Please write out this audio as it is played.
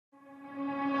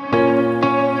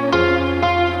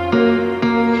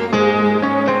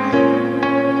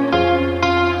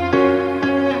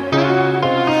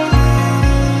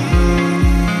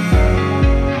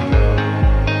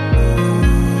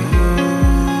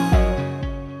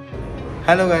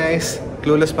Hello guys,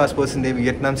 CluelessPassports in the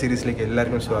Vietnam series like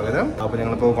എല്ലാവർക്കും സ്വാഗതം. അപ്പോൾ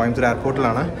ഞങ്ങളിപ്പോൾ കോയമ്പത്തൂർ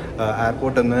എയർപോർട്ടിലാണ്.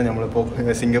 എയർപോർട്ടിൽ നിന്ന്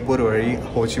നമ്മളിപ്പോൾ സിംഗപ്പൂർ വഴി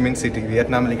ഹോ ചി മിൻ സിറ്റി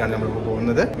വിയറ്റ്നാമിലേക്കാണ് നമ്മളിപ്പോൾ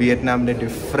പോകുന്നത്. വിയറ്റ്നാമിൻ്റെ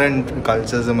ഡിഫറെൻറ്റ്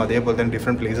കൾച്ചേഴ്സും അതേപോലെ തന്നെ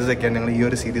ഡിഫറെൻറ്റ് പ്ലേസസ് ഒക്കെയാണ് ഞങ്ങൾ ഈ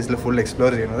ഒരു സീരീസിൽ ഫുൾ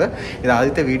എക്സ്പ്ലോർ ചെയ്യുന്നത്. ഇത്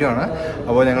ആദ്യത്തെ വീഡിയോ ആണ്.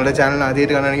 അപ്പോൾ ഞങ്ങളുടെ ചാനൽ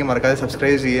ആദ്യമായിട്ട് കാണുകയാണെങ്കിൽ മറക്കാതെ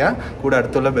സബ്സ്ക്രൈബ് ചെയ്യുക. കൂടെ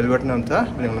അടുത്തുള്ള ബെൽ ബട്ടൺ അമർത്തുക.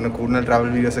 അപ്പോൾ ഞങ്ങളുടെ കൂടുതൽ ട്രാവൽ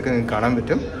വീഡിയോസൊക്കെ നിങ്ങൾക്ക് കാണാൻ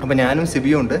പറ്റും. അപ്പോൾ ഞാനും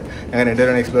സിബിയും ഉണ്ട്. ഞങ്ങൾ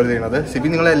രണ്ടുപേരാണ് എക്സ്പ്ലോർ ചെയ്യുന്നത്. സിബി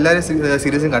നിങ്ങളെല്ലാവരും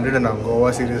സീരീസും കണ്ടിട്ടുണ്ടാകും.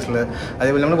 ഗോവ സീരീസിൽ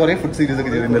അതേപോലെ നമ്മൾ കുറേ ഫുഡ് സീരീസ്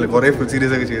ഒക്കെ ചെയ്തിട്ടുണ്ട്. കുറേ ഫുഡ്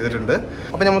സീരീസ് ഒക്കെ ചെയ്തിട്ടുണ്ട്.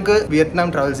 അപ്പോൾ നമുക്ക്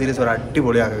വിയറ്റ്നാം ട്രാവൽ സീരീസ് ഒരു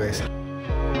അടിപൊളിയാക്കുക ഗൈസ്.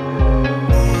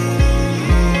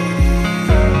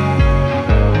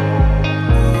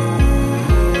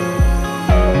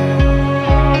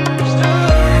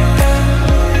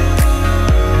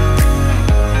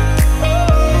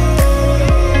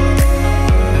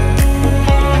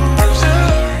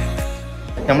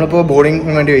 നമ്മളിപ്പോൾ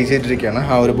ബോർഡിങ്ങിന് വേണ്ടി വെയിറ്റ് ചെയ്തിട്ടിരിക്കുകയാണ്.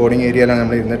 ആ ഒരു ബോർഡിംഗ് ഏരിയയിലാണ്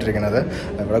നമ്മൾ ഇരുന്നിട്ടിരിക്കുന്നത്.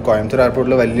 ഇവിടെ കോയമ്പത്തൂർ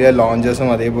എയർപോർട്ടിൽ വലിയ ലോഞ്ചസും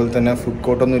അതേപോലെ തന്നെ ഫുഡ്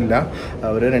കോർട്ടൊന്നും ഇല്ല.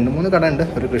 ഒരു 2-3 കട ഉണ്ട്.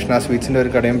 ഒരു കൃഷ്ണ സ്വീറ്റ്സിൻ്റെ ഒരു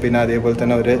കടയും പിന്നെ അതേപോലെ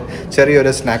തന്നെ ഒരു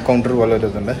ചെറിയൊരു സ്നാക്ക് കൗണ്ടർ പോലെ ഒരു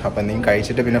ഇതുണ്ട്. അപ്പോൾ എന്തെങ്കിലും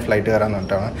കഴിച്ചിട്ട് പിന്നെ ഫ്ലൈറ്റ് കയറാൻ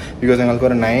പറഞ്ഞിട്ടാണ്. ബിക്കോസ് ഞങ്ങൾക്ക്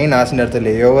ഒരു 9 hours അടുത്ത്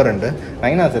ലേ ഓവർ ഉണ്ട്.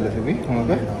 9 hours അല്ലേ സിബി?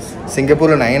 നമുക്ക്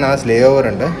സിംഗപ്പൂരിൽ 9 hours ലേ ഓവർ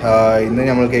ഉണ്ട്. ഇന്ന്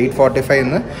നമ്മൾക്ക്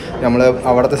 8:45 നമ്മൾ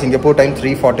അവിടുത്തെ സിംഗപ്പൂർ ടൈം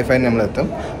 3:45 നമ്മളെത്തും.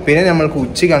 പിന്നെ നമ്മൾക്ക്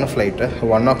ഉച്ചയ്ക്കാണ് ഫ്ലൈറ്റ്.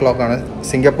 1 o'clock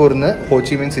സിംഗപ്പൂരിൽ നിന്ന് ഹോ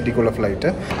ചി മിൻ സിറ്റിക്കുള്ള ഫ്ലൈറ്റ്.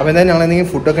 അപ്പോൾ എന്തായാലും ഞങ്ങൾ എന്തെങ്കിലും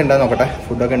ഫുഡൊക്കെ ഉണ്ടാകുന്ന നോക്കട്ടെ.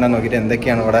 ഫുഡൊക്കെ ഉണ്ടാകുന്ന നോക്കിയിട്ട്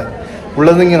എന്തൊക്കെയാണ് ഇവിടെ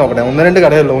ഉള്ളതെങ്കിൽ നോക്കട്ടെ. 1-2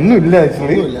 കടയുള്ളൂ, ഒന്നുമില്ല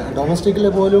ആക്ച്വലി. ഡൊമസ്റ്റിക്കിൽ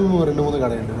പോലും 2-3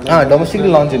 കടയുണ്ട്. ഡൊമസ്റ്റിക്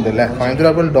ലോഞ്ച് ഉണ്ട് അല്ലേ? കോയമ്പത്തൂർ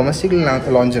എയർപോർട്ടിൽ ഡൊമസ്റ്റിക്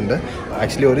ലോഞ്ച് ഉണ്ട്.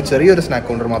 ആക്ച്വലി ഒരു ചെറിയൊരു സ്നാക്ക്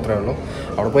കൗണ്ടർ മാത്രമേ ഉള്ളൂ.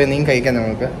 അവിടെ പോയി എന്തെങ്കിലും കഴിക്കാൻ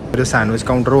നമുക്ക്. ഒരു സാൻഡ്വിച്ച്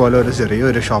കൗണ്ടർ പോലെ ഒരു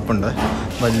ചെറിയൊരു ഷോപ്പുണ്ട്.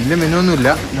 വലിയ മെനുവൊന്നുമില്ല.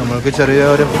 നമ്മൾക്ക്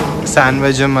ചെറിയൊരു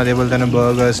സാൻഡ്വിച്ചും അതേപോലെ തന്നെ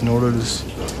ബർഗേഴ്സ്, നൂഡിൽസ്,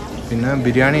 പിന്നെ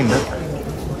ബിരിയാണി ഉണ്ട്.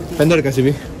 ഇപ്പം എന്തെടുക്കാം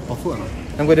സിബി? ഓഫ് വേണം.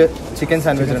 നമുക്കൊരു ചിക്കൻ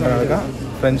സാൻഡ്വിച്ച് ഉണ്ടാക്കാം,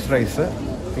 ഫ്രഞ്ച് ഫ്രൈസ്,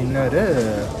 പിന്നെ ഒരു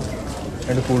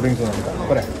 2 കൂൾ ഡ്രിങ്ക്സ് കൊടുക്കാം.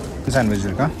 പോരെ? സാൻഡ്വിച്ച്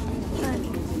എടുക്കാം.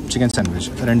 Chicken sandwich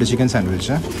 2 chicken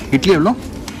sandwich. Idli ഉള്ളൂ?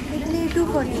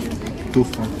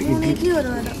 240.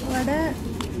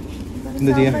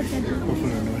 എന്താ ചെയ്യാം?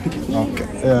 ഓക്കെ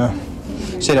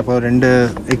ശരി. അപ്പോൾ 2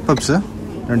 എഗ് പപ്സ്,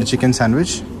 2 ചിക്കൻ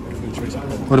സാൻഡ്വിച്ച്,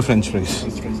 ഒരു ഫ്രഞ്ച് ഫ്രൈസ്.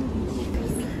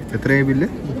 എത്രയായി ബില്ല്?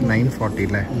 940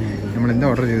 അല്ലേ? നമ്മളെന്താ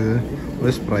ഓർഡർ ചെയ്തത്?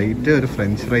 ഒരു സ്പ്രൈറ്റ്, ഒരു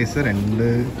French fries, 2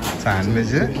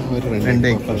 sandwich, 2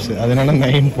 egg puffs. അതിനാണ്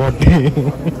 940.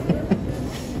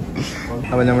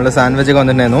 അപ്പോൾ നമ്മൾ സാൻഡ്വിച്ചൊക്കെ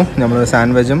വന്നിട്ടുണ്ടായിരുന്നു. നമ്മൾ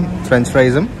സാൻഡ്വിച്ചും ഫ്രഞ്ച്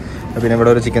ഫ്രൈസും പിന്നെ ഇവിടെ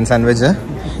ഒരു ചിക്കൻ സാൻഡ്വിച്ച്.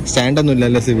 സ്റ്റാൻഡൊന്നും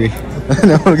ഇല്ലല്ലോ സിബി?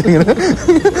 നമ്മൾക്കിങ്ങനെ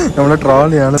നമ്മൾ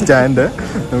ട്രോളിയാണ് സ്റ്റാൻഡ്.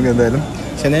 നമുക്ക് എന്തായാലും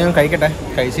പക്ഷെ എന്നാൽ ഞാൻ കഴിക്കട്ടെ.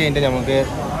 കഴിച്ച് കഴിഞ്ഞിട്ട് നമുക്ക്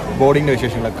ബോർഡിങ്ങിൻ്റെ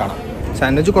വിശേഷങ്ങളൊക്കെ കാണാം.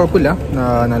 സാൻഡ്വിച്ച് കുഴപ്പമില്ല,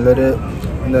 നല്ലൊരു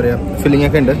എന്താ പറയുക ഫില്ലിംഗ്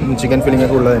ഒക്കെ ഉണ്ട്. ചിക്കൻ ഫില്ലിംഗ്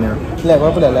ഒക്കെ ഉള്ളത് തന്നെയാണ്. ഇല്ല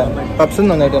കുഴപ്പമില്ല അല്ലേ? പപ്സും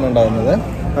നന്നായിട്ടാണ് ഉണ്ടാകുന്നത്.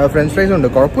 ഫ്രഞ്ച് ഫ്രൈസും ഉണ്ട്,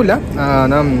 കുഴപ്പമില്ല.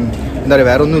 എന്നാൽ എന്താ പറയുക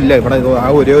വേറെ ഒന്നും ഇല്ല ഇവിടെ. ആ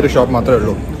ഒരേ ഒരു ഷോപ്പ് മാത്രമേ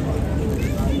ഉള്ളൂ.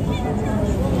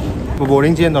 ഇപ്പോൾ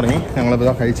ബോർഡിങ് ചെയ്യാൻ തുടങ്ങി.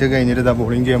 ഞങ്ങളിപ്പോൾ കഴിച്ച് കഴിഞ്ഞിട്ട് ഇതാ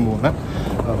ബോർഡിങ് ചെയ്യാൻ പോകുന്നത്.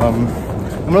 അപ്പം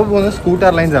നമ്മൾ പോകുന്നത് സ്കൂട്ട്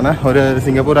എയർലൈൻസ് ആണ്. ഒരു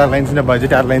സിംഗപ്പൂർ എയർലൈൻസിൻ്റെ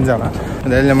ബഡ്ജറ്റ് എയർലൈൻസ് ആണ്.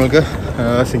 എന്തായാലും നമ്മൾക്ക്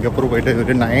സിംഗപ്പൂർ പോയിട്ട്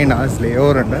ഒരു 9 hours ലേ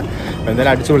ഓവർ ഉണ്ട്.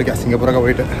 എന്തായാലും അടിച്ചു പൊളിക്കാം സിംഗപ്പൂറൊക്കെ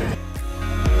പോയിട്ട്.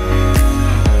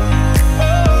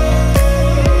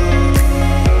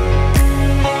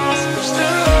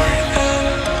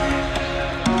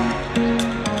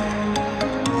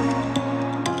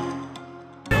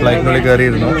 ഫ്ലൈറ്റിനുള്ളിൽ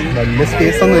കയറിയിരുന്നു. വലിയ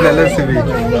സ്പേസ് ഒന്നും ഇല്ലല്ലോ സിബി?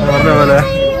 പറഞ്ഞ പോലെ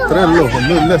ഇത്രയേ ഉള്ളൂ,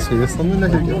 ഒന്നുമില്ല, സ്പേസ് ഒന്നുമില്ല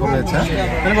ശരിക്കും വെച്ചാൽ.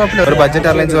 അങ്ങനെ കുഴപ്പമില്ല. ഒരു ബഡ്ജറ്റ്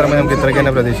എയർലൈൻസ് പറയുമ്പോൾ നമുക്ക് ഇത്രയ്ക്ക്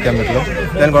തന്നെ പ്രതീക്ഷിക്കാൻ പറ്റുള്ളൂ.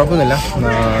 ഞാൻ കുഴപ്പമൊന്നുമില്ല.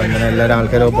 ഇങ്ങനെ എല്ലാവരും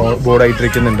ആൾക്കാരും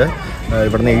ബോർഡായിട്ടിരിക്കുന്നുണ്ട്.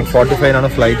 ഇവിടുന്ന് 8:45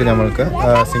 ഫ്ലൈറ്റ് നമ്മൾക്ക്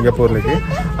സിംഗപ്പൂരിലേക്ക്.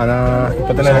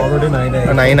 ഇപ്പം തന്നെ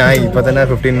 9 ആയി. ഇപ്പം തന്നെ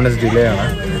 15 minutes ഡിലേ ആണ്.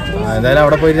 എന്തായാലും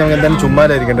അവിടെ പോയിട്ട് നമുക്ക് എന്തായാലും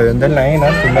ചുമ്മാലായിരിക്കേണ്ടത്. എന്തായാലും 9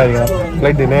 hours ചുമ്മായിരിക്കണം.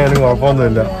 ഫ്ലൈറ്റ് ഡിലേ ആയാലും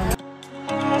കുഴപ്പമൊന്നുമില്ല.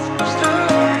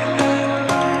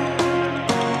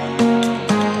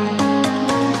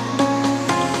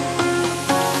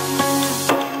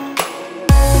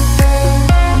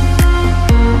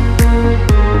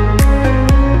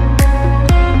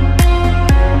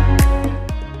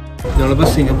 നമ്മളിപ്പോൾ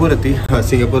സിംഗപ്പൂർ എത്തി.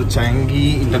 സിംഗപ്പൂർ ചാങ്കി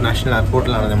ഇൻ്റർനാഷണൽ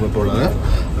എയർപോർട്ടിലാണ് നമ്മളിപ്പോൾ ഉള്ളത്.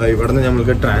 ഇവിടെ നിന്ന്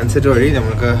നമ്മൾക്ക് ട്രാൻസിറ്റ് വഴി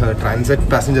നമുക്ക് ട്രാൻസിറ്റ്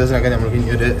പാസഞ്ചേഴ്സിനൊക്കെ നമ്മൾക്ക്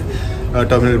ഇനിയൊരു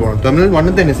ടെർമിനൽ പോകണം. ടെർമിനൽ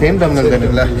 1 തന്നെ, സെയിം ടെർമിനൽ തന്നെ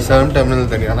അല്ല, സെയിം ടെർമിനൽ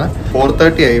തന്നെയാണ്.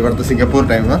 4:30 ആയി ഇവിടുത്തെ സിംഗപ്പൂർ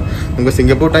ടൈം. നമുക്ക്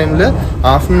സിംഗപ്പൂർ ടൈമിൽ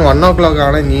ആഫ്റ്റർനൂൺ 1 o'clock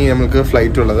ആണ് ഇനി നമുക്ക്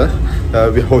ഫ്ലൈറ്റ് ഉള്ളത്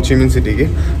ഹോ ചി മിൻ സിറ്റിക്ക്.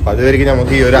 അപ്പോൾ അതുവരെയ്ക്ക്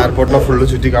നമുക്ക് ഈ ഒരു എയർപോർട്ടിനെ ഫുള്ള്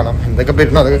ചുറ്റി കാണാം. എന്തൊക്കെ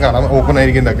പറ്റുന്നോ അതൊക്കെ കാണാം. ഓപ്പൺ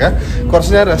ആയിരിക്കുന്നതൊക്കെ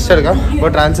കുറച്ച് നേരം റെസ്റ്റ് എടുക്കാം.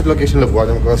 അപ്പോൾ ട്രാൻസിറ്റ് ലൊക്കേഷനിൽ പോകാം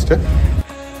നമുക്ക് ഫസ്റ്റ്.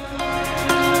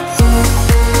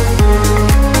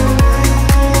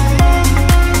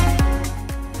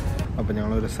 അപ്പോൾ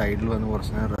ഞങ്ങളൊരു സൈഡിൽ വന്ന്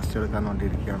കുറച്ച് നേരം റെസ്റ്റ് എടുക്കാൻ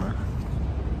വേണ്ടിയിരിക്കുകയാണ്.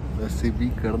 സിബി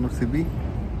കിടന്നു. Sibi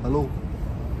hello.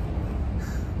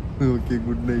 Okay,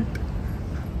 good night.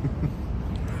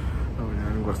 അപ്പോൾ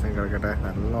ഞാനും കുറച്ച് നേരം കിടക്കട്ടെ.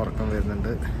 നല്ല ഉറക്കം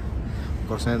വരുന്നുണ്ട്.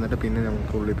 കുറച്ച് നേരം എന്നിട്ട് പിന്നെ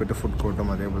നമുക്ക് ഉള്ളിൽ പോയിട്ട് ഫുഡ് കോർട്ടും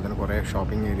അതേപോലെ തന്നെ കുറേ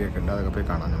ഷോപ്പിംഗ് ഏരിയ ഒക്കെ ഉണ്ട്, അതൊക്കെ പോയി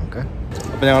കാണാം നമുക്ക്.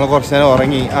 അപ്പോൾ ഞങ്ങൾ കുറച്ച് നേരം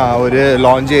ഉറങ്ങി. ഒരു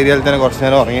ലോഞ്ച് ഏരിയയിൽ തന്നെ കുറച്ച്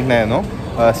നേരം ഉറങ്ങിയിട്ടുണ്ടായിരുന്നു.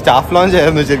 സ്റ്റാഫ് ലോഞ്ച്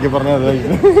ആയിരുന്നു ശരിക്കും പറഞ്ഞാൽ.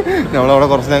 അത് നമ്മളവിടെ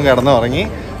കുറച്ച് നേരം കിടന്ന് ഉറങ്ങി.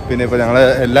 പിന്നെ ഇപ്പോൾ ഞങ്ങൾ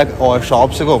എല്ലാ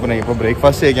ഷോപ്സൊക്കെ ഓപ്പൺ ആയി. ഇപ്പോൾ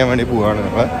ബ്രേക്ക്ഫാസ്റ്റ് കഴിക്കാൻ വേണ്ടി പോവുകയാണ്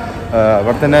നമ്മൾ.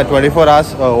 അവിടെ തന്നെ 24 hours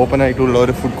ഓപ്പൺ ആയിട്ടുള്ള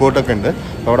ഒരു ഫുഡ് കോർട്ടൊക്കെ ഉണ്ട്,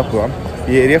 അവിടെ പോകാം.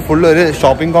 ഈ ഏരിയ ഫുൾ ഒരു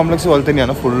ഷോപ്പിംഗ് കോംപ്ലക്സ് പോലെ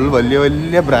തന്നെയാണ്. ഫുൾ വലിയ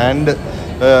വലിയ ബ്രാൻഡ്,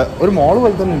 ഒരു മോൾ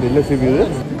പോലെ തന്നെ ഉണ്ട് ഇല്ല സിബി. ഇത്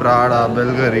പ്രാഡ,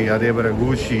 ബൽഗറി, അതേപോലെ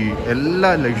ഗൂഷി, എല്ലാ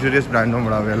ലക്ഷറിയസ് ബ്രാൻഡും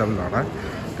ഇവിടെ അവൈലബിൾ ആണ്.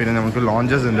 പിന്നെ നമുക്ക്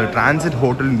ലോഞ്ചസ് ഉണ്ട്, ട്രാൻസിറ്റ്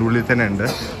ഹോട്ടലിൻ്റെ ഉള്ളിൽ തന്നെ ഉണ്ട്.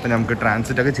 അപ്പോൾ നമുക്ക്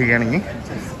ട്രാൻസിറ്റൊക്കെ ചെയ്യുകയാണെങ്കിൽ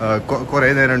കുറേ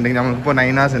നേരം ഉണ്ടെങ്കിൽ നമുക്കിപ്പോൾ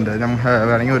 9 hours ഉണ്ട്. നമുക്ക്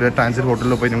വേണമെങ്കിൽ ഒരു ട്രാൻസിറ്റ്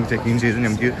ഹോട്ടലിൽ പോയി നമുക്ക് ചെക്ക് ഇൻ ചെയ്ത്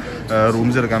നമുക്ക്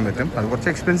റൂംസ് എടുക്കാൻ പറ്റും. അത്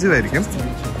കുറച്ച് എക്സ്പെൻസീവ് ആയിരിക്കും.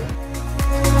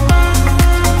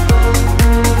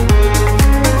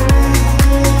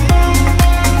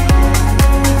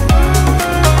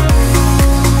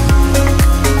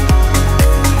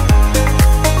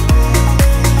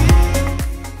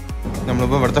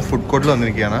 നമ്മളിപ്പോൾ ഇവിടുത്തെ ഫുഡ് കോർട്ടിൽ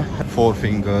വന്നിരിക്കുകയാണ്. 4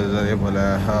 fingers, അതേപോലെ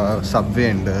സബ്വേ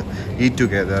ഉണ്ട്, ഈറ്റ്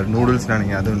ടുഗെദർ,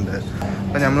 നൂഡിൽസിനാണെങ്കിൽ അതുണ്ട്.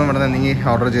 അപ്പോൾ നമ്മൾ ഇവിടെ എന്തെങ്കിലും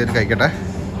ഓർഡർ ചെയ്തിട്ട് കഴിക്കട്ടെ.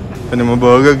 പിന്നെ നമ്മൾ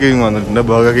ബർഗർ കിങ് വന്നിട്ടുണ്ട്.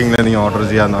 ബർഗർ കിങ്ങിൽ എന്തെങ്കിലും ഓർഡർ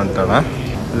ചെയ്യാമെന്ന് പറഞ്ഞിട്ടാണ്.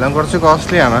 എല്ലാം കുറച്ച്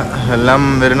കോസ്റ്റ്ലിയാണ്. എല്ലാം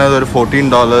വരുന്നത് ഒരു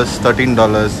 $14,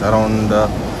 $13, അറൗണ്ട്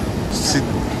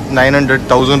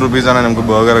 900,000 rupees നമുക്ക്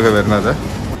ബർഗറൊക്കെ വരുന്നത്.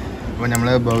 അപ്പോൾ നമ്മൾ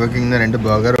ബർഗർ കിങ്ങിൽ 2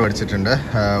 ബർഗർ മേടിച്ചിട്ടുണ്ട്.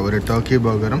 ഒരു ടർക്കി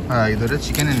ബർഗറും ഇതൊരു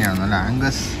ചിക്കൻ തന്നെയാണ്, നല്ല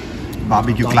ആംഗസ്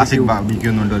ബാർബിക്യൂ, ക്ലാസിക് ബാർബിക്യൂ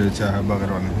എന്നുള്ളൊരു ബർഗർ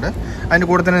വന്നിട്ടുണ്ട്. അതിൻ്റെ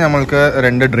കൂടെ തന്നെ നമ്മൾക്ക്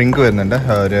 2 ഡ്രിങ്ക് വരുന്നുണ്ട്,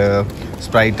 ഒരു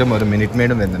സ്പ്രൈറ്റും ഒരു മിനിറ്റ്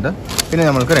മെയ്ഡും വരുന്നുണ്ട്. പിന്നെ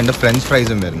നമ്മൾക്ക് 2 ഫ്രഞ്ച്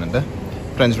ഫ്രൈസും വരുന്നുണ്ട്.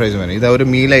 ഇത് ഒരു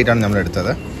മീലായിട്ടാണ് നമ്മൾ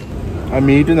എടുത്തത്. ആ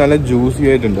മീറ്റ് നല്ല ജ്യൂസി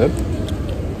ആയിട്ടുണ്ട്.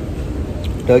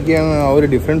 ടർക്കി ആ ഒരു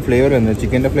ഡിഫറെൻറ്റ് ഫ്ലേവർ വരുന്നത്,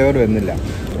 ചിക്കൻ്റെ ഫ്ലേവർ വരുന്നില്ല.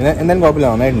 എന്തായാലും കുഴപ്പമില്ല,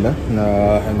 നന്നായിട്ടുണ്ട്.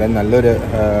 എന്തായാലും നല്ലൊരു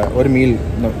മീൽ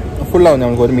ഫുള്ളാവും.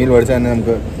 നമുക്ക് ഒരു മീൽ മേടിച്ചാൽ തന്നെ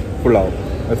നമുക്ക് ഫുള്ളാവും.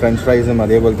 ഫ്രഞ്ച് ഫ്രൈസും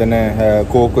അതേപോലെ തന്നെ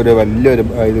കോക്ക് ഒരു വലിയൊരു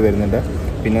ഇത് വരുന്നുണ്ട്.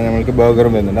 പിന്നെ നമ്മൾക്ക്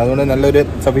ബർഗറും വരുന്നുണ്ട്. അതുകൊണ്ട് നല്ലൊരു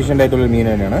സഫീഷ്യൻ്റ് ആയിട്ടുള്ളൊരു മീൻ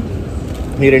തന്നെയാണ്.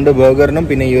 ഈ 2 ബർഗറിനും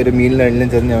പിന്നെ ഈ ഒരു മീലിനെല്ലാം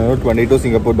ചേർന്ന് ഞങ്ങൾ $22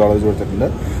 Singapore കൊടുത്തിട്ടുണ്ട്.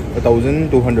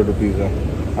 1,200 rupees,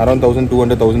 അറൗണ്ട്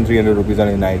 1,200-1,300 rupees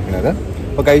ഇതിനായിരിക്കുന്നത്.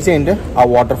 അപ്പോൾ കഴിച്ച് കഴിഞ്ഞിട്ട് ആ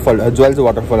വാട്ടർഫാൾ, ജുവൽസ്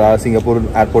വാട്ടർഫാൾ, ആ സിംഗപ്പൂർ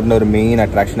എയർപോർട്ടിൻ്റെ ഒരു മെയിൻ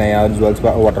അട്രാക്ഷനായ ആ ജുവൽസ്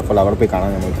വാട്ടർഫാൾ അവിടെ പോയി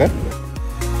കാണാം നമുക്ക്.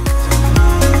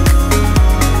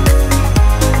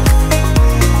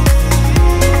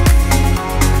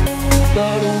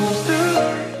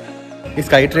 ഈ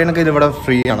സ്കൈ ട്രെയിനൊക്കെ ഇതിവിടെ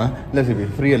ഫ്രീ ആണ്, അല്ലേ സിബി?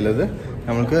 ഫ്രീ അല്ല ഇത്.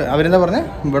 നമുക്ക് അവരെന്താ പറഞ്ഞത്,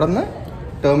 ഇവിടെ നിന്ന്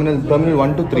ടെർമിനൽ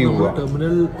 1 to 3 പോവുക.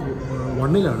 ടെർമിനൽ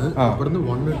 1ലാണ്, ഇവിടുന്ന്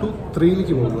 1 to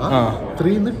 3ലേക്ക് പോകുക.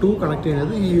 3 to 2 കണക്ട്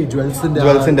ചെയ്യുന്നത് ഈ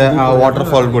ജുവൽസിന്റെ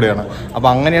വാട്ടർഫാൾ കൂടെയാണ്. അപ്പോൾ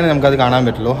അങ്ങനെയാണ് നമുക്കത് കാണാൻ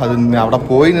പറ്റുള്ളൂ. അത് അവിടെ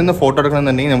പോയി നിന്ന് ഫോട്ടോ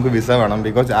എടുക്കണമെന്നുണ്ടെങ്കിൽ നമുക്ക് വിസ വേണം,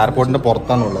 ബിക്കോസ് എയർപോർട്ടിന്റെ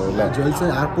പുറത്താണുള്ളത്. അല്ലേ, ജുവൽസ്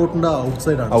എയർപോർട്ടിന്റെ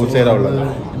ഔട്ട്സൈഡാണ് ഉള്ളത്.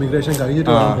 ഇമിഗ്രേഷൻ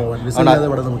കഴിഞ്ഞിട്ട്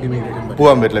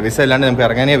പോകാൻ പറ്റില്ല, വിസ ഇല്ലാണ്ട് നമുക്ക്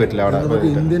ഇറങ്ങാനേ പറ്റില്ല അവിടെ.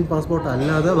 ഇന്ത്യൻ പാസ്പോർട്ട്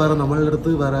അല്ലാതെ വേറെ നമ്മളുടെ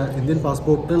അടുത്ത് വേറെ Indian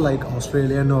passport like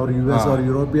Australian or US or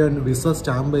European visa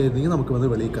stamp ചെയ്തെങ്കിൽ നമുക്ക് വന്ന്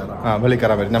വെളിയിൽ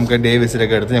കയറാൻ പറ്റും. നമുക്ക് ഡേ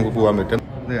വിസിറ്റൊക്കെ എടുത്ത് നമുക്ക് പോകാൻ പറ്റും.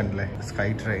 ഇത് കണ്ടില്ലേ, സ്കൈ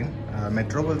ട്രെയിൻ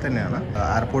മെട്രോ പോലെ തന്നെയാണ്.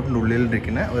 എയർപോർട്ടിൻ്റെ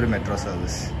ഉള്ളിലിരിക്കുന്ന ഒരു മെട്രോ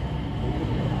സർവീസ്.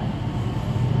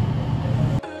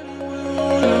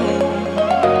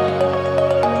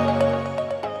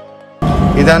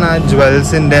 ഇതാണ് ആ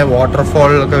ജുവൽസിൻ്റെ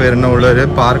വാട്ടർഫാളിലൊക്കെ വരുന്ന ഉള്ളൊരു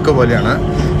പാർക്ക് പോലെയാണ്.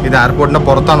 ഇത് എയർപോർട്ടിൻ്റെ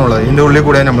പുറത്താണുള്ളത്. ഇതിൻ്റെ ഉള്ളിൽ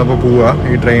കൂടെ നമ്മളിപ്പോൾ പോവുക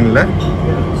ഈ ട്രെയിനിൽ.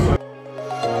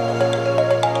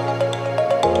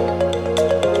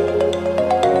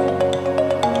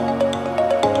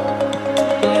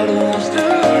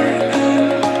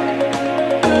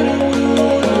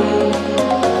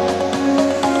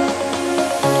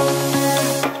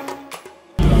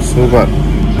 சூப்பர்.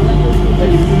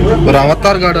 ஒரு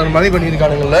அவதார் கார்டன் மாதிரி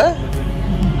பண்ணியிருக்கானுங்கல்ல,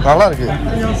 நல்லா இருக்கு.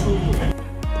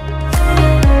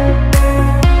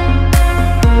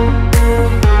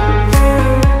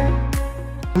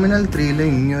 ടെർമിനൽ 3ലെ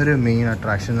ഇനിയൊരു മെയിൻ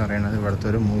അട്രാക്ഷൻ എന്ന് പറയുന്നത് ഇവിടുത്തെ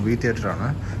ഒരു movie തിയേറ്ററാണ്.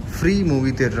 Free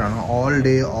movie തിയേറ്ററാണ്. All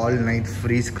day all night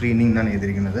free screening എന്നാണ്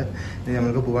ചെയ്തിരിക്കുന്നത്. ഇനി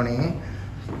നമുക്ക് പോവുകയാണെങ്കിൽ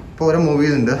ഇപ്പോൾ ഓരോ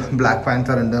മൂവീസ് ഉണ്ട്. ബ്ലാക്ക്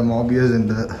പാന്തർ ഉണ്ട്, മോബിയസ്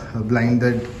ഉണ്ട്,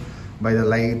 ബ്ലൈൻഡഡ് ബൈ ദ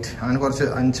ലൈറ്റ്, അങ്ങനെ കുറച്ച്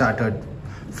അൺചാർട്ടഡ്,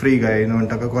 ഫ്രീ ഗൈ എന്ന്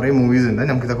പറഞ്ഞിട്ടൊക്കെ കുറേ മൂവീസ് ഉണ്ട്.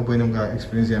 നമുക്കിതൊക്കെ പോയി നമുക്ക്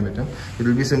എക്സ്പീരിയൻസ് ചെയ്യാൻ പറ്റും. It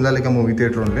will be similar like A movie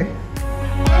theatre only.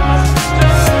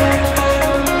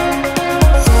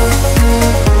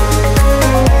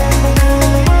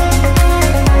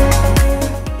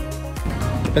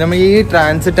 പിന്നെ നമ്മൾ ഈ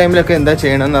ട്രാൻസിറ്റ് ടൈമിലൊക്കെ എന്താ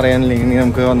ചെയ്യണമെന്ന് അറിയാനില്ലെങ്കിൽ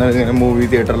നമുക്ക് വന്ന് ഇങ്ങനെ മൂവി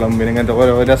തിയേറ്ററിലും പിന്നെ ഇങ്ങനത്തെ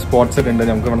ഓരോ സ്പോട്ട്സ് ഒക്കെ ഉണ്ട്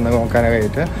നമുക്ക് ഇവിടെ നിന്ന്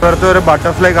നോക്കാനായിട്ട്. ഇവിടുത്തെ ഒരു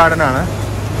ബട്ടർഫ്ലൈ ഗാർഡൻ ആണ്.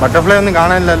 ബട്ടർഫ്ലൈ ഒന്നും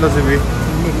കാണാനില്ലല്ലോ സിബി?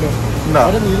 എന്താ?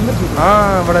 ആ,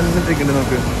 ഇവിടെ നിന്നിട്ടിരിക്കുന്നുണ്ട്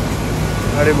നമുക്ക്.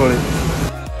 അടിപൊളി.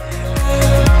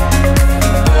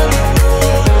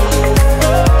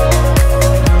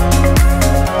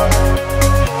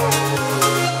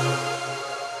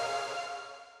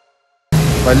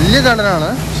 വലിയ ഗാർഡനാണ്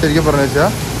ശരിക്കും പറഞ്ഞു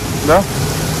വെച്ചാൽ. എന്താ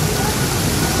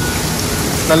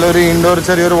നല്ലൊരു ഇൻഡോർ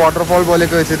ചെറിയൊരു വാട്ടർഫോൾ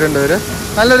പോലെയൊക്കെ വെച്ചിട്ടുണ്ട് അവർ.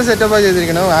 നല്ലൊരു സെറ്റപ്പാണ്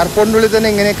ചെയ്തിരിക്കുന്നത്. എയർപോർട്ടിൻ്റെ ഉള്ളിൽ തന്നെ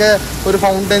ഇങ്ങനെയൊക്കെ ഒരു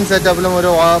ഫൗണ്ടൻ സെറ്റപ്പിലും ഒരു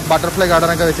ബട്ടർഫ്ലൈ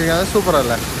ഗാർഡനൊക്കെ വെച്ചിരിക്കുന്നത്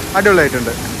സൂപ്പറല്ലേ,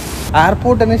 അടിപൊളിയായിട്ടുണ്ട്.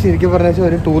 എയർപോർട്ട് തന്നെ ശരിക്കും പറഞ്ഞാൽ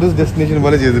ഒരു ടൂറിസ്റ്റ് ഡെസ്റ്റിനേഷൻ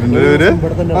പോലെ ചെയ്തിട്ടുണ്ട്.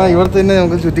 ഇവിടെ തന്നെ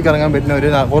നമുക്ക് ചുറ്റിക്കറങ്ങാൻ പറ്റുന്ന ഒരു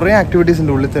കുറേ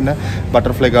ആക്ടിവിറ്റീസിൻ്റെ ഉള്ളിൽ തന്നെ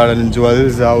ബട്ടർഫ്ലൈ ഗാർഡൻ,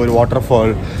 ജുവൽസ്, ഒരു വാട്ടർഫോൾ,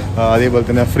 അതേപോലെ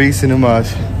തന്നെ ഫ്രീ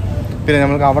സിനിമാസ്, പിന്നെ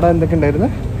നമുക്ക് അവിടെ എന്തൊക്കെ ഉണ്ടായിരുന്നു,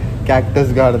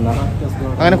 കാക്ടസ് ഗാർഡൻ,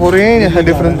 അങ്ങനെ കുറേ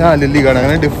ഡിഫറെൻറ്റ് ലില്ലി ഗാർഡൻ,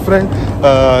 അങ്ങനെ ഡിഫറെൻറ്റ്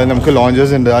നമുക്ക്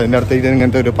ലോഞ്ചസ് ഉണ്ട്. അതിൻ്റെ അടുത്തേക്ക്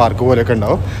ഇങ്ങനത്തെ ഒരു പാർക്ക് പോലെയൊക്കെ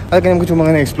ഉണ്ടാവും. അതൊക്കെ നമുക്ക് ചുമ്മാ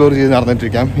അങ്ങനെ എക്സ്പ്ലോർ ചെയ്ത്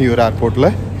നടന്നിട്ടിരിക്കാം ഈ ഒരു എയർപോർട്ടിൽ.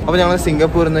 അപ്പോൾ ഞങ്ങൾ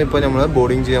സിംഗപ്പൂരിൽ നിന്ന് ഇപ്പോൾ നമ്മൾ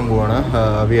ബോർഡിങ് ചെയ്യാൻ പോവുകയാണ്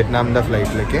വിയറ്റ്നാമിൻ്റെ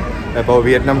ഫ്ലൈറ്റിലേക്ക്. അപ്പോൾ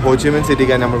വിയറ്റ്നാം ഹോ ചി മിൻ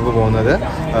സിറ്റിക്കാണ് നമ്മളിപ്പോൾ പോകുന്നത്.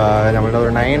 നമ്മളുടെ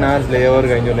ഒരു 9 hours ലേ ഓവർ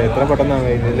കഴിഞ്ഞിട്ടുണ്ട്. എത്ര പെട്ടെന്നാണ്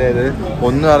കഴിഞ്ഞില്ല, ഇത്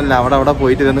ഒന്നും അറിയില്ല. അവിടെ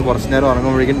പോയിട്ട് ഇരുന്ന് കുറച്ച് നേരം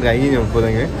ഉറങ്ങുമ്പോഴേക്കും കഴിഞ്ഞ്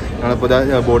നോക്കുമെങ്കിൽ ഞങ്ങളിപ്പോൾ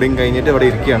ബോർഡിങ് കഴിഞ്ഞിട്ട് ഇവിടെ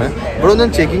ഇരിക്കുകയാണ്. ഇവിടെ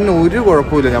ഒന്നും ചെക്കിങ്ങിന് ഒരു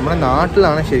കുഴപ്പമില്ല. നമ്മുടെ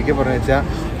നാട്ടിലാണ് ശരിക്കും പറഞ്ഞു വെച്ചാൽ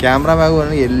ക്യാമറ ബാഗ്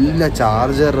പറഞ്ഞാൽ എല്ലാ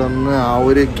ചാർജറൊന്ന് ആ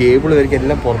ഒരു കേബിൾ വരെയും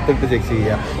എല്ലാം പുറത്തിട്ട് ചെക്ക്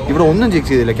ചെയ്യുക. ഇവിടെ ഒന്നും ചെക്ക്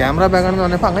ചെയ്തില്ല. ക്യാമറ ബാഗാണെന്ന്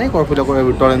പറഞ്ഞപ്പോൾ അങ്ങനെ കുഴപ്പമില്ല,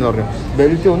 വിട്ടോളെന്ന് പറഞ്ഞു.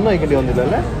 ബെൽറ്റ് ഒന്നും അയക്കേണ്ടി വന്നില്ല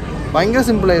അല്ലേ, ഭയങ്കര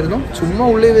സിമ്പിളായിരുന്നു. ചുമ്മാ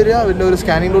ഉള്ളിൽ വരിക, അതിൻ്റെ ഒരു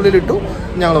സ്കാനിൻ്റെ ഉള്ളിൽ ഇട്ടു,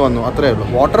 ഞങ്ങൾ വന്നു, അത്രയേ ഉള്ളൂ.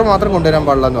 വാട്ടർ മാത്രം കൊണ്ടുവരാൻ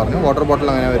പാടില്ല എന്ന് പറഞ്ഞു. വാട്ടർ ബോട്ടിൽ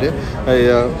അങ്ങനെ അവർ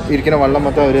ഇരിക്കുന്ന വെള്ളം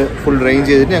മൊത്തം അവർ ഫുൾ ഡ്രെയിൻ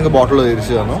ചെയ്തിട്ട് ഞങ്ങൾക്ക് ബോട്ടിൽ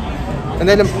തിരിച്ചു തന്നു.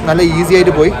 എന്തായാലും നല്ല ഈസി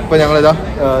ആയിട്ട് പോയി. ഇപ്പോൾ ഞങ്ങളിതാ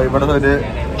ഇവിടെ ഒരു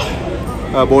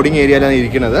ബോർഡിങ് ഏരിയയിലാണ്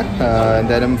ഇരിക്കുന്നത്.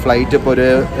 എന്തായാലും ഫ്ലൈറ്റ് ഇപ്പോൾ ഒരു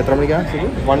എത്ര മണിക്കാണ്?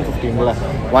 1:15 അല്ലേ,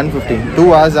 1:15, 2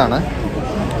 hours ആണ്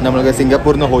നമ്മൾക്ക്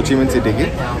സിംഗപ്പൂരിൽ നിന്ന് ഹോ ചി മിൻ സിറ്റിക്ക്.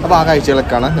 അപ്പോൾ ആ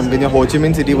കാഴ്ചകളൊക്കെ കാണാം. നമുക്ക് ഇനി ഹോ ചി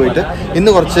മിൻ സിറ്റി പോയിട്ട് ഇന്ന്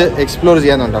കുറച്ച് എക്സ്പ്ലോർ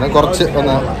ചെയ്യാനുണ്ടാണ്.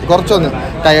 കുറച്ചൊന്ന്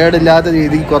ടയേർഡ് ഇല്ലാത്ത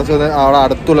രീതിയിൽ കുറച്ചൊന്ന് അവിടെ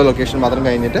അടുത്തുള്ള ലൊക്കേഷൻ മാത്രം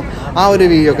കഴിഞ്ഞിട്ട് ആ ഒരു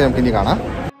വ്യൂ ഒക്കെ നമുക്ക് ഇനി കാണാം.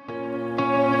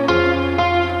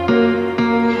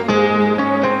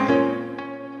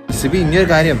 സിബി, ഇനിയൊരു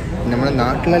കാര്യം, നമ്മുടെ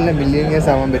നാട്ടിലല്ല മില്ലിയനിയേഴ്സ്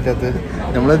ആവാൻ പറ്റാത്തത്.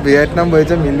 നമ്മൾ വിയറ്റ്നാം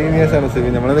പോയിച്ചാൽ മില്ലിയനിയേഴ്സ് ആണ് സിബി.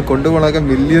 നമ്മളത് കൊണ്ടുപോകണമൊക്കെ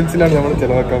മില്യൺസിലാണ് നമ്മൾ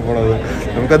ചിലവാക്കാൻ പോണത്.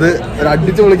 നമുക്കത് ഒരു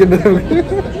അടിച്ചു പൊളിക്കേണ്ടത്.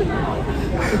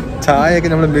 ചായയൊക്കെ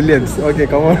നമ്മൾ മില്യൺസ്, ഓക്കെ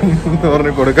കമോൺ എന്ന്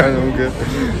പറഞ്ഞ് കൊടുക്കാൻ നമുക്ക്.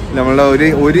 നമ്മളുടെ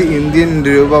ഒരു ഇന്ത്യൻ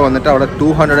രൂപ വന്നിട്ട് അവിടെ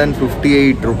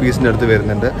 258 റുപ്പീസിൻ്റെ അടുത്ത്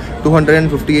വരുന്നുണ്ട്.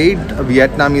 258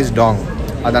 വിയറ്റ്നാമീസ് ഡോങ്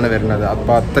അതാണ് വരുന്നത്.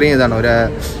 അപ്പോൾ അത്രയും ഇതാണ്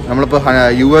നമ്മളിപ്പോൾ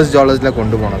 $US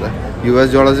കൊണ്ടുപോകുന്നത്. $US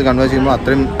കൺവേർട്ട് ചെയ്യുമ്പോൾ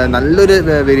അത്രയും നല്ലൊരു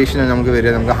വേരിയേഷൻ നമുക്ക്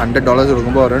വരിക. നമുക്ക് $100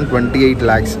 കൊടുക്കുമ്പോൾ അറൗണ്ട് 28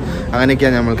 lakhs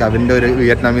അങ്ങനെയൊക്കെയാണ് നമുക്ക് അതിൻ്റെ ഒരു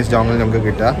വിയറ്റ്നാമീസ് ഡോങ്ങിൽ നമുക്ക്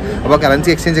കിട്ടുക. അപ്പോൾ കറൻസി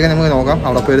എക്സ്ചേഞ്ച് ഒക്കെ നമുക്ക് നോക്കാം.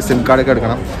 അവിടെ പോയി ഒരു സിം കാർഡൊക്കെ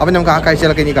എടുക്കണം. അപ്പോൾ നമുക്ക് ആ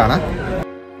കാഴ്ചകളൊക്കെ ഇനി കാണാം.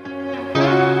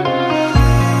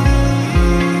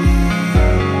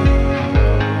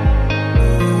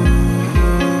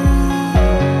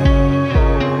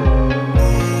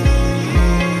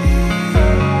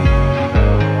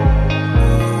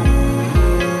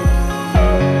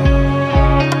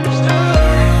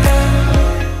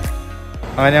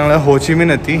 അങ്ങനെ ഞങ്ങൾ ഹോ ചി മിൻ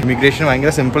എത്തി. ഇമിഗ്രേഷൻ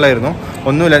ഭയങ്കര സിമ്പിളായിരുന്നു.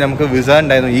 ഒന്നുമില്ല, നമുക്ക് വിസ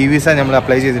ഉണ്ടായിരുന്നു, ഈ വിസ നമ്മൾ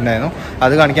അപ്ലൈ ചെയ്തിട്ടുണ്ടായിരുന്നു,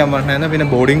 അത് കാണിക്കാൻ പറഞ്ഞിട്ടുണ്ടായിരുന്നു. പിന്നെ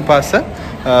ബോർഡിംഗ് പാസ്,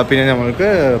 പിന്നെ നമ്മൾക്ക്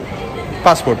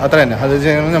പാസ്പോർട്ട്, അത്ര തന്നെ. അത്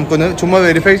നമുക്കൊന്ന് ചുമ്മാ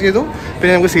വെരിഫൈ ചെയ്തു,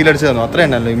 പിന്നെ നമുക്ക് സീലടിച്ച് തന്നു, അത്ര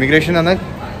തന്നെയല്ലോ. ഇമിഗ്രേഷൻ എന്നാൽ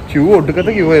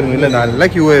ഒടുക്കത്തെ ക്യൂ ആയിരുന്നു. ഇല്ല, നല്ല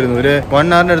ക്യൂ ആയിരുന്നു. ഒരു 1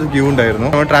 hour അടുത്ത് ക്യൂ ഉണ്ടായിരുന്നു.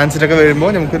 നമ്മൾ ട്രാൻസിറ്റ് ഒക്കെ വരുമ്പോൾ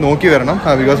നമുക്ക് നോക്കി വരണം,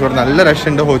 ബിക്കോസ് ഇവിടെ നല്ല റഷ്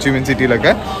ഉണ്ട് ഹോ ചി മിൻ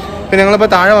സിറ്റിയിലൊക്കെ. പിന്നെ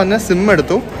ഞങ്ങളിപ്പോൾ താഴെ വന്ന് സിം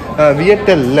എടുത്തു.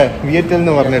 വിയറ്റൽ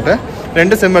എന്ന് പറഞ്ഞിട്ട്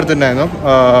 2 സിം എടുത്തിട്ടുണ്ടായിരുന്നു.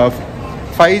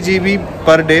 5 GB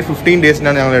per day 15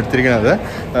 days-നാണ് ഞങ്ങൾ എടുത്തിരിക്കുന്നത്.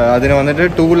 അതിന് വന്നിട്ട്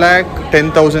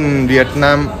 210,000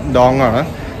 വിയറ്റ്നാം ഡോങ് ആണ്,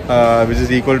 which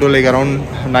is equal to like around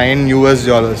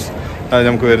 $9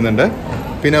 നമുക്ക് വരുന്നുണ്ട്.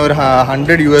 പിന്നെ ഒരു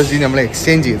 $100 നമ്മൾ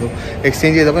എക്സ്ചേഞ്ച്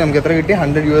ചെയ്തപ്പോൾ നമുക്ക് എത്ര കിട്ടി?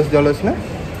 $100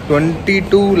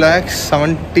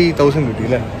 $22,70,000 കിട്ടി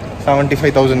അല്ലേ,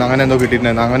 75,000 അങ്ങനെ എന്തോ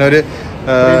കിട്ടിയിട്ടുണ്ടായിരുന്നു. അങ്ങനെ ഒരു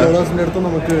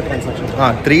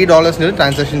 $3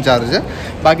 ട്രാൻസാക്ഷൻ ചാർജ്,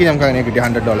 ബാക്കി നമുക്ക് അങ്ങനെ കിട്ടി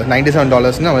 $100,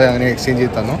 $97 നമ്മൾ അങ്ങനെ എക്സ്ചേഞ്ച്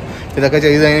ചെയ്ത് തന്നു. ഇതൊക്കെ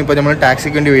ചെയ്ത് കഴിഞ്ഞാൽ ഇപ്പോൾ നമ്മൾ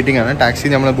ടാക്സിക്ക് വേണ്ടി വെയിറ്റിംഗ് ആണ്. ടാക്സി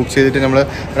നമ്മൾ ബുക്ക് ചെയ്തിട്ട് നമ്മൾ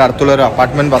ഇവിടെ അടുത്തുള്ള ഒരു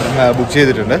അപ്പാർട്ട്മെൻറ്റ് ബുക്ക്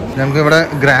ചെയ്തിട്ടുണ്ട്. നമുക്ക് ഇവിടെ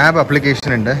ഗ്രാബ് ആപ്ലിക്കേഷൻ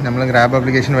ഉണ്ട്. നമ്മൾ ഗ്രാബ്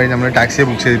ആപ്ലിക്കേഷൻ വഴി നമ്മൾ ടാക്സിയെ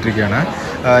ബുക്ക് ചെയ്തിട്ടിരിക്കുകയാണ്.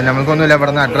 നമുക്കൊന്നുമില്ല,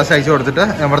 ഇവിടെ നിന്ന് അഡ്രസ്സ് അയച്ചു കൊടുത്തിട്ട്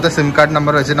ഇവിടുത്തെ സിം കാർഡ്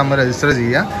നമ്പർ വെച്ച് നമ്മൾ രജിസ്റ്റർ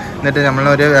ചെയ്യുക. എന്നിട്ട്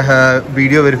നമ്മളൊരു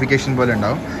വീഡിയോ വെരിഫിക്കേഷൻ പോലെ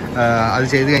ഉണ്ടാവും. അത്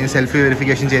ചെയ്ത് കഴിഞ്ഞ് സെൽഫി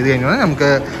വെരിഫിക്കേഷൻ ചെയ്ത് കഴിഞ്ഞാൽ നമുക്ക്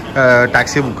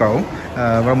ടാക്സി ബുക്കാവും.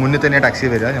 ഇവിടെ മുന്നിൽ തന്നെ ടാക്സി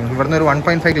വരിക. നമുക്ക് ഇവിടുന്ന് ഒരു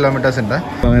 1.5 kilometers ഉണ്ട്.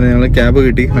 അങ്ങനെ ഞങ്ങൾ ക്യാബ്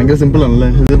കിട്ടി. ഭയങ്കര സിമ്പിൾ ആണല്ലേ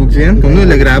ഇത് ബുക്ക് ചെയ്യാൻ.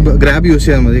 ഒന്നുമില്ല, ഗ്രാബ് യൂസ്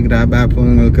ചെയ്യാൻ മതി. ഗ്രാബ് ആപ്പ്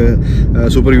നിങ്ങൾക്ക്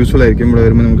സൂപ്പർ യൂസ്ഫുൾ ആയിരിക്കും. ഇവിടെ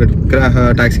വരുമ്പോൾ നമുക്ക്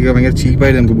ടാക്സിക്ക് ഭയങ്കര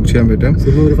ചീപ്പായിട്ട് നമുക്ക് ബുക്ക് ചെയ്യാൻ പറ്റും.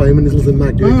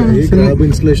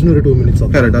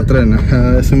 കറക്റ്റ്, അത്ര തന്നെ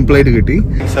സിമ്പിളായിട്ട് കിട്ടി.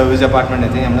 സർവീസ് അപ്പാർട്ട്മെന്റ്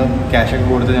എത്തി. നമ്മൾ ക്യാഷൊക്കെ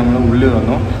കൊടുത്ത് നമ്മൾ ഉള്ളിൽ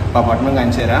വന്നു. അപ്പാർട്ട്മെന്റ്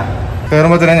കാണിച്ചു തരാം.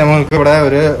 കയറുമ്പോൾ തന്നെ നമ്മൾക്ക് ഇവിടെ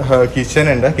ഒരു കിച്ചൺ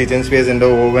ഉണ്ട്, കിച്ചൺ സ്പേസ് ഉണ്ട്,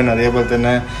 ഓവൻ, അതേപോലെ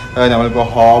തന്നെ നമ്മളിപ്പോൾ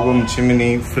ഹോബും ചിമ്മിനി,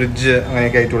 ഫ്രിഡ്ജ്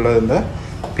അങ്ങനെയൊക്കെ ആയിട്ടുള്ളതുണ്ട്.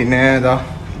 പിന്നെ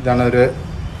ഇതാണ് ഒരു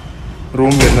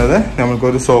റൂം വരുന്നത്.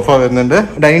 നമുക്കൊരു സോഫ വരുന്നുണ്ട്,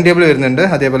 ഡൈനിങ് ടേബിൾ വരുന്നുണ്ട്,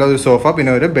 അതേപോലെ ഒരു സോഫ,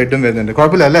 പിന്നെ ഒരു ബെഡും വരുന്നുണ്ട്.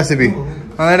 കുഴപ്പമില്ല അല്ലേ സിബി?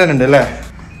 അങ്ങനെ ഉണ്ട് അല്ലേ?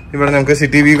 ഇവിടെ നമുക്ക്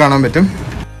സിറ്റി വ്യൂ കാണാൻ പറ്റും.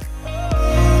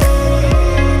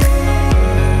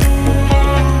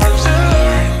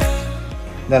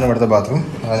 ഇതാണ് ഇവിടുത്തെ ബാത്റൂം.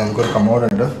 നമുക്കൊരു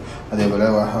കമോഡുണ്ട്, അതേപോലെ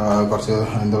കുറച്ച്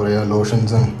എന്താ പറയുക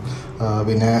ലോഷൻസും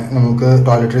പിന്നെ നമുക്ക്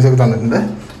ടോയ്ലറ്ററീസ് ഒക്കെ തന്നിട്ടുണ്ട്.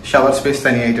 ഷവർ സ്പേസ്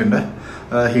തനിയായിട്ടുണ്ട്,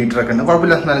 ഹീറ്ററൊക്കെ ഉണ്ട്.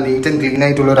 കുഴപ്പമില്ല, നല്ല നീറ്റ് ആൻഡ് ക്ലീൻ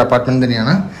ആയിട്ടുള്ള ഒരു അപ്പാർട്ട്മെന്റ്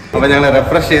തന്നെയാണ്. അപ്പോൾ ഞങ്ങൾ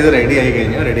റിഫ്രഷ് ചെയ്ത് റെഡി ആയി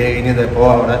കഴിഞ്ഞത് ഇപ്പോൾ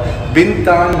അവിടെ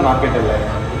ബിൻതാൻ മാർക്കറ്റ് അല്ലേ,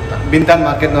 ബിൻതാൻ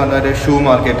മാർക്കറ്റ് എന്ന് പറഞ്ഞ ഒരു ഷൂ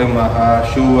മാർക്കറ്റും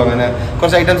ഷൂ അങ്ങനെ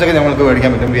കുറച്ച് ഐറ്റംസ് ഒക്കെ നമുക്ക്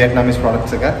മേടിക്കാൻ പറ്റും, വിയറ്റ്നാമീസ്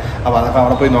പ്രോഡക്ട്സ് ഒക്കെ. അപ്പോൾ അതൊക്കെ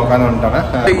അവിടെ പോയി നോക്കാമെന്ന് പറഞ്ഞിട്ടാണ്.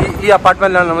 ഈ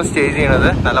അപ്പാർട്ട്മെന്റിലാണ് നമ്മൾ സ്റ്റേ ചെയ്യുന്നത്.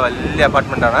 നല്ല വലിയ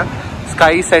അപ്പാർട്ട്മെന്റ് ആണ്,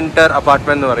 സ്കൈ സെന്റർ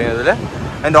അപ്പാർട്ട്മെന്റ് എന്ന് പറയുന്നതിൽ.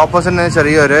 അതിൻ്റെ ഓപ്പോസിറ്റ്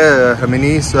ചെറിയൊരു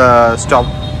മിനി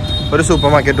സ്റ്റോപ്പ്, ഒരു സൂപ്പർ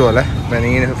മാർക്കറ്റ് പോലെ.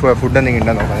 ഫുഡ് എന്തെങ്കിലും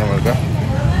ഉണ്ടെന്ന് നോക്കാം നമ്മൾക്ക്.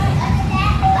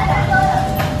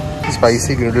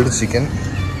 Spicy grilled chicken,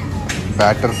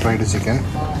 batter fried chicken.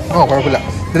 കുഴപ്പമില്ല,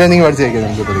 ഇതിലെന്തെങ്കിലും മേടിച്ച് കഴിക്കാം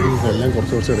നമുക്ക്. എല്ലാം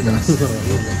കുറച്ച് എടുക്കണം.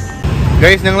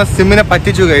 ഗൈസ്, ഞങ്ങൾ സിമ്മിനെ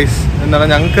പറ്റിച്ചു ഗൈസ്. എന്താണ്,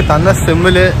 ഞങ്ങൾക്ക് തന്ന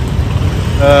സിമ്മിൽ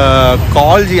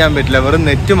കോൾ ചെയ്യാൻ പറ്റില്ല, വെറും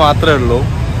നെറ്റ് മാത്രമേ ഉള്ളൂ.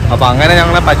 അപ്പോൾ അങ്ങനെ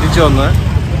ഞങ്ങളെ പറ്റിച്ചു വന്ന്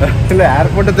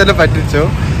എയർപോർട്ടിൽ തന്നെ പറ്റിച്ചു.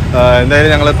 എന്തായാലും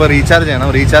ഞങ്ങളിപ്പോൾ റീചാർജ് ചെയ്യണം.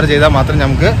 റീചാർജ് ചെയ്താൽ മാത്രം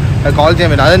നമുക്ക് കോൾ ചെയ്യാൻ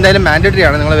പറ്റും. അതെന്തായാലും മാൻഡേറ്ററി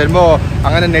ആണ്. നിങ്ങൾ വരുമ്പോൾ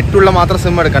അങ്ങനെ നെറ്റുള്ള മാത്രം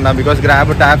സിം എടുക്കണ്ട. ബിക്കോസ്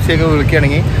ഗ്രാബ് ടാപ്സി ഒക്കെ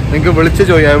വിളിക്കുകയാണെങ്കിൽ നിങ്ങൾക്ക് വിളിച്ച്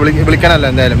വിളിക്കാനല്ല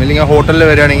എന്തായാലും. ഇല്ലെങ്കിൽ ഹോട്ടലിൽ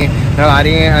വരികയാണെങ്കിൽ നിങ്ങൾ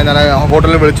ആരെങ്കിലും എന്താണ്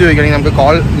ഹോട്ടലിൽ വിളിച്ച് ചോദിക്കുകയാണെങ്കിൽ നമുക്ക്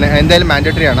കോൾ എന്തായാലും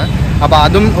മാൻഡേറ്ററി ആണ്. അപ്പോൾ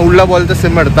അതും ഉള്ള പോലത്തെ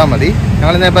സിം എടുത്താൽ മതി.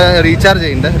 ഞങ്ങളിന്ന് ഇപ്പോൾ റീചാർജ്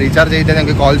ചെയ്യുന്നുണ്ട്. റീചാർജ് ചെയ്താൽ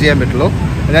ഞങ്ങൾക്ക് കോൾ ചെയ്യാൻ പറ്റുള്ളൂ.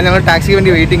 എന്നാൽ ഞങ്ങൾ ടാക്സിക്ക്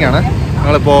വേണ്ടി വെയിറ്റിംഗ് ആണ്.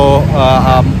 ഞങ്ങളിപ്പോൾ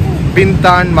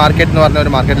ബിൻതാൻ മാർക്കറ്റ് എന്ന് പറഞ്ഞ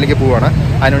ഒരു മാർക്കറ്റിലേക്ക് പോവുകയാണ്.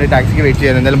 അതിനുവേണ്ടി ടാക്സിക്ക് വെയിറ്റ്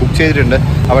ചെയ്യാൻ എന്തായാലും ബുക്ക് ചെയ്തിട്ടുണ്ട്.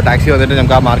 അപ്പോൾ ടാക്സി വന്നിട്ട്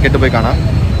നമുക്ക് ആ മാർക്കറ്റിൽ പോയി കാണാം.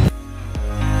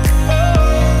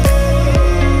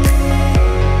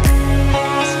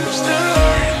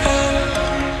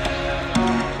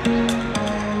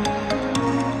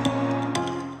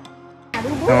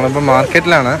 ഞങ്ങളിപ്പോൾ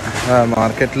മാർക്കറ്റിലാണ്.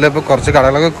 മാർക്കറ്റിൽ ഇപ്പോൾ കുറച്ച്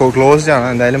കടകളൊക്കെ ക്ലോസ്ഡ് ആണ്.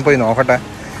 എന്തായാലും പോയി നോക്കട്ടെ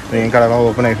ഈ കടകളൊക്കെ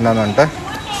ഓപ്പൺ ആയിട്ടുണ്ടാകുന്ന പറഞ്ഞിട്ട്.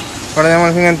 അവിടെ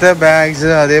നമുക്ക് ഇങ്ങനത്തെ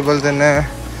ബാഗ്സ് അതേപോലെ തന്നെ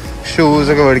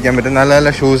ഷൂസൊക്കെ മേടിക്കാൻ പറ്റും. നല്ല നല്ല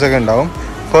ഷൂസൊക്കെ ഉണ്ടാവും.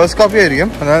 ഫസ്റ്റ് കോപ്പി ആയിരിക്കും,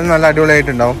 അതായത് നല്ല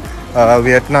അടിപൊളിയായിട്ടുണ്ടാവും.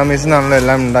 വിയറ്റ്നാമീസ് നിന്നാണല്ലോ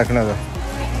എല്ലാം ഉണ്ടാക്കുന്നത്.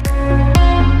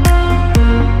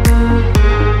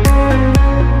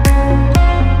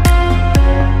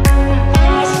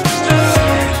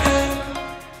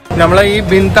 നമ്മൾ ഈ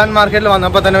ബിൻതാൻ മാർക്കറ്റിൽ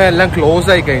വന്നപ്പോൾ തന്നെ എല്ലാം ക്ലോസ്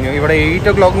ആയി കഴിഞ്ഞു. ഇവിടെ 8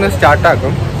 o'clock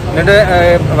സ്റ്റാർട്ടാക്കും, എന്നിട്ട്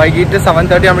വൈകിട്ട്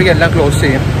 7:30 ആകുമ്പോഴേക്കും എല്ലാം ക്ലോസ്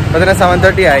ചെയ്യും. അപ്പോൾ തന്നെ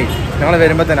 7:30 ആയി ഞങ്ങൾ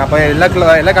വരുമ്പോൾ തന്നെ. അപ്പോൾ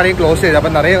എല്ലാ കടയും ക്ലോസ് ചെയ്തു.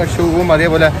 അപ്പോൾ നിറയെ ഷൂവും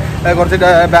അതേപോലെ കുറച്ച്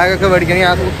ബാഗൊക്കെ മേടിക്കണമെങ്കിൽ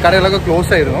ആ കടകളൊക്കെ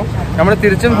ക്ലോസ് ആയിരുന്നു. നമ്മൾ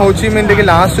തിരിച്ചും ഹോ ചി മിന്നിലേക്ക്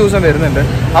ലാസ്റ്റ് ദിവസം വരുന്നുണ്ട്.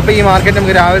 അപ്പോൾ ഈ മാർക്കറ്റ്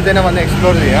നമുക്ക് രാവിലെ തന്നെ വന്ന്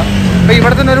എക്സ്പ്ലോർ ചെയ്യാം. അപ്പോൾ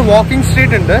ഇവിടെ തന്നെ ഒരു വാക്കിംഗ്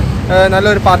സ്ട്രീറ്റ് ഉണ്ട്,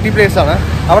 നല്ലൊരു പാർട്ടി പ്ലേസ് ആണ്.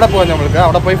 അവിടെ പോകാം നമുക്ക്.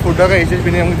 അവിടെ പോയി ഫുഡൊക്കെ കഴിച്ചിട്ട്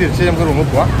പിന്നെ നമുക്ക് തിരിച്ച് നമുക്ക് റൂമിൽ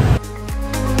പോവാം.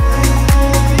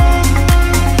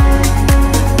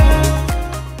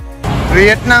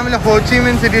 വിയറ്റ്നാമിലെ ഹോ ചി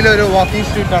മിൻ സിറ്റിയിലെ ഒരു വാക്കിംഗ്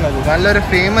സ്ട്രീറ്റ് ആണത്. നല്ലൊരു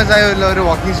ഫേമസ് ആയ ഒരു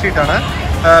വാക്കിംഗ് സ്ട്രീറ്റ് ആണ്,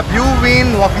 വ്യൂ വീൻ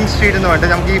വാക്കിംഗ് സ്ട്രീറ്റ് എന്ന്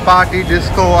പറഞ്ഞിട്ട്. നമുക്ക് ഈ പാർട്ടി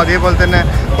ഡിസ്കോ അതേപോലെ തന്നെ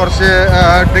കുറച്ച്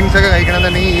ഡ്രിങ്ക്സ് ഒക്കെ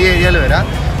കഴിക്കണമെന്നുണ്ടെങ്കിൽ ഈ ഏരിയയിൽ വരാം.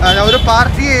 ഒരു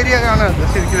പാർട്ടി ഏരിയ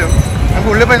കാണുന്നത് ശരിക്കും.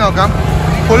 നമുക്ക് ഉള്ളിൽ പോയി നോക്കാം.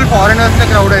 ഫുൾ ഫോറിനേഴ്സിൻ്റെ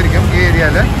ക്രൗഡായിരിക്കും ഈ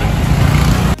ഏരിയയിൽ.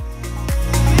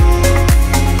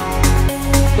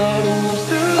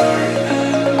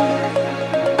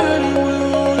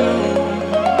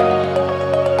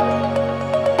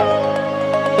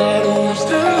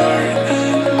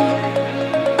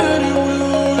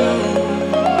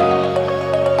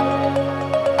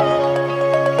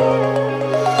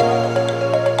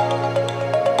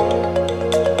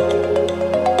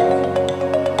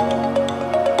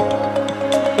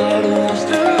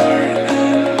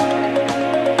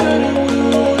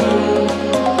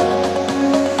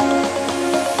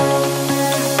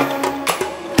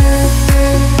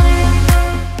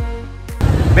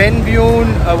 ബെൻ വ്യൂൺ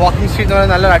വാക്കിംഗ് സ്ട്രീറ്റ് എന്ന്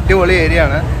പറയുന്നത് നല്ലൊരു അടിപൊളി ഏരിയ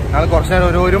ആണ്. ഞങ്ങൾ കുറച്ച്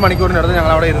നേരം ഒരു മണിക്കൂറിനടുത്ത്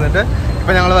ഞങ്ങൾ അവിടെ ഇരുന്നിട്ട്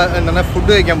ഇപ്പോൾ ഞങ്ങൾ എന്താണ്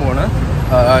ഫുഡ് കഴിക്കാൻ പോവാണ്.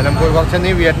 നമുക്ക്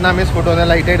കുറച്ചെന്തെങ്കിലും വിയറ്റ്നാമീസ് ഫുഡ് ഒന്ന്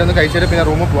ലൈറ്റായിട്ട് ഒന്ന് കഴിച്ചിട്ട് പിന്നെ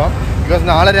റൂമിൽ പോവാം. ബിക്കോസ്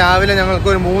നാളെ രാവിലെ ഞങ്ങൾക്ക്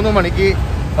ഒരു 3 മണിക്ക്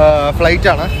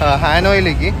ഫ്ലൈറ്റാണ്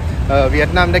ഹാനോയിലേക്ക്.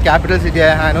 വിയറ്റ്നാമിൻ്റെ ക്യാപിറ്റൽ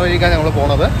സിറ്റിയായ ഹാനോയിലേക്കാണ് ഞങ്ങൾ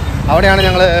പോകുന്നത്. അവിടെയാണ്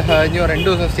ഞങ്ങൾ ഇനി 2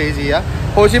 ദിവസം സ്റ്റേ ചെയ്യുക.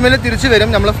 ഹോ ചി മിന്നിൽ തിരിച്ച്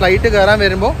വരും. നമ്മൾ ഫ്ലൈറ്റ് കയറാൻ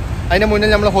വരുമ്പോൾ അതിന്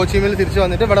മുന്നേ നമ്മൾ ഹോ ചി മിന്നിൽ തിരിച്ച്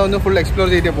വന്നിട്ട് ഇവിടെ ഒന്ന് ഫുൾ എക്സ്പ്ലോർ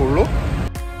ചെയ്തിട്ടേ പോകുള്ളൂ.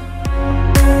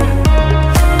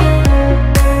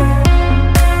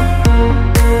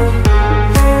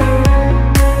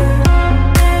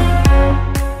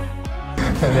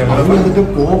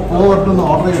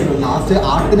 ഓർഡർ ചെയ്തിട്ടുണ്ട്. ലാസ്റ്റ്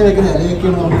ആട്ടിന് വെക്കുന്ന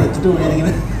ഇലയൊക്കെയാണ് നമ്മൾ വെച്ചിട്ട്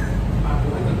പോയിരിക്കുന്നത്.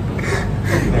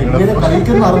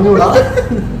 അറിഞ്ഞൂടാ.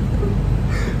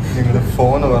 ഞങ്ങളുടെ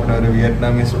ഫോൺ പറഞ്ഞ ഒരു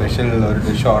വിയറ്റ്നാമീസ് സ്പെഷ്യൽ ഒരു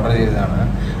ഡിഷ് ഓർഡർ ചെയ്തതാണ്.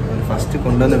 ഫസ്റ്റ്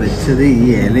കൊണ്ടുവന്ന് വെച്ചത് ഈ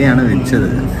ഇലയാണ് വെച്ചത്.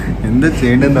 എന്താ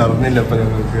ചെയ്യേണ്ടതെന്ന് അറിഞ്ഞില്ല. അപ്പോൾ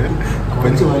ഞങ്ങൾക്ക്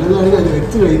കുറച്ച് വലുതാണെങ്കിൽ അത്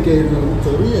വെച്ച് കഴിക്കായിരുന്നു.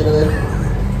 ചെറിയ ഇല.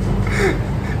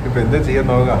 ഇപ്പോൾ എന്താ ചെയ്യാൻ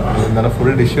നോക്കാം. എന്താണ് ഫുൾ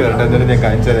ഡിഷ് വരട്ടെ എന്നാലും ഞാൻ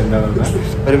കാണിച്ചാൽ എന്താണെന്ന്.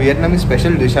 ഒരു വിയറ്റ്നാമീസ്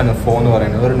സ്പെഷ്യൽ ഡിഷാണ് ഫോ എന്ന്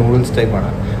പറയുന്നത്. ഒരു നൂഡിൽസ് ടൈപ്പാണ്.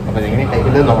 അപ്പോൾ എങ്ങനെ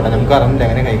കഴിക്കേണ്ടത് നോക്കട്ടെ. നമുക്ക് അറിഞ്ഞില്ല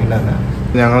എങ്ങനെ കഴിക്കേണ്ടതെന്ന്.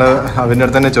 ഞങ്ങൾ അവൻ്റെ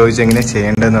അടുത്ത് തന്നെ ചോദിച്ചു എങ്ങനെ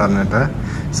ചെയ്യേണ്ടതെന്ന് പറഞ്ഞിട്ട്.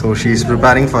 So she's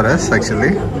preparing for us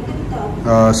actually.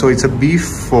 So it's a beef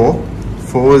pho.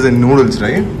 Pho is in noodles,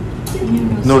 right?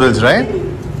 Noodles, right?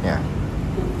 Yeah.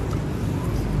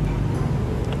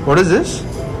 What is this?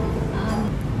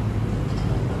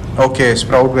 Okay,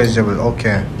 sprout vegetable.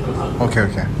 Okay.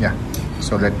 Yeah.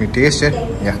 So let me taste it.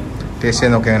 Yeah. Taste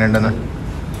it. Okay,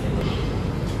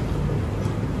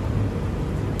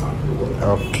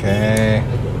 okay.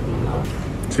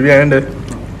 Should we end it?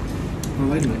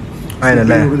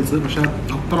 പക്ഷെ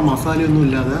അത്ര മസാലയൊന്നും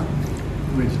ഇല്ലാതെ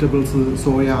vegetables,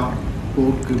 soya,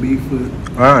 pork, beef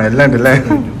എല്ലാം ഉണ്ടല്ലേ.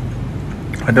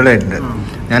 അടിപൊളിയായിട്ടുണ്ട്.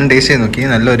 ഞാൻ taste ചെയ്ത് നോക്കി.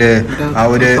 നല്ലൊരു ആ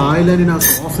ഒരു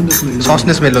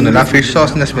സോസിൻ്റെ സ്മെല്ലൊന്നുമില്ല, ഫിഷ്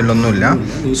സോസിൻ്റെ സ്മെല്ലൊന്നുമില്ല.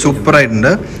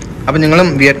 സൂപ്പറായിട്ടുണ്ട്. അപ്പം നിങ്ങളും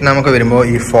വിയറ്റ്നാമൊക്കെ വരുമ്പോൾ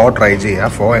ഈ ഫോ ട്രൈ ചെയ്യുക.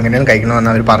 ഫോ എങ്ങനെയാണ്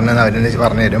കഴിക്കണമെന്ന് അവർ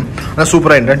പറഞ്ഞു തരും. അത്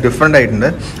സൂപ്പറായിട്ടുണ്ട്, ഡിഫറെൻ്റ് ആയിട്ടുണ്ട്.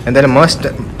 എന്തായാലും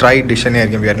മസ്റ്റ് ട്രൈ ഡിഷ്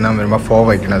തന്നെയായിരിക്കും വിയറ്റ്നാം വരുമ്പോൾ ഫോ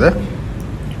കഴിക്കുന്നത്.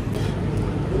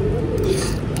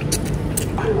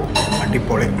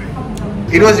 അടിപൊളി.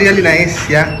 It was really nice.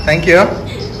 Yeah, thank you.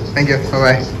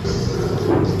 By.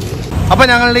 അപ്പോൾ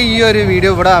ഞങ്ങളുടെ ഈ ഒരു വീഡിയോ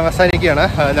ഇവിടെ അവസാനിക്കുകയാണ്.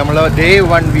 നമ്മൾ ഡേ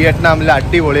 1 വിയറ്റ്നാമിൽ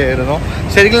അടിപൊളിയായിരുന്നു.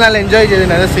 ശരിക്കും നല്ല എൻജോയ്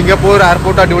ചെയ്തിട്ടുണ്ടായിരുന്നു. സിംഗപ്പൂർ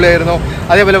എയർപോർട്ട് അടിപൊളിയായിരുന്നു.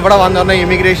 അതേപോലെ ഇവിടെ വന്നു പറഞ്ഞാൽ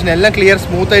ഇമിഗ്രേഷൻ എല്ലാം ക്ലിയർ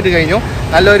സ്മൂത്തായിട്ട് കഴിഞ്ഞു.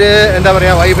 നല്ലൊരു എന്താ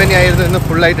പറയുക വൈബ് തന്നെയായിരുന്നു ഇന്ന്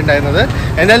ഫുള്ളായിട്ടുണ്ടായിരുന്നത്.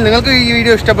 എന്തായാലും നിങ്ങൾക്ക് ഈ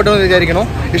വീഡിയോ ഇഷ്ടപ്പെട്ടു എന്ന് വിചാരിക്കണം.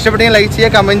 ഇഷ്ടപ്പെട്ടെങ്കിൽ ലൈക്ക്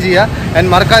ചെയ്യുക, കമൻറ്റ് ചെയ്യുക, ആൻഡ്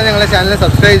മറക്കാതെ ഞങ്ങളുടെ ചാനൽ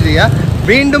സബ്സ്ക്രൈബ് ചെയ്യുക.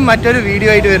 വീണ്ടും മറ്റൊരു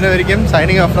വീഡിയോ ആയിട്ട് വരുന്നവരിക്കും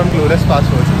signing off from clueless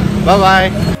passports. By.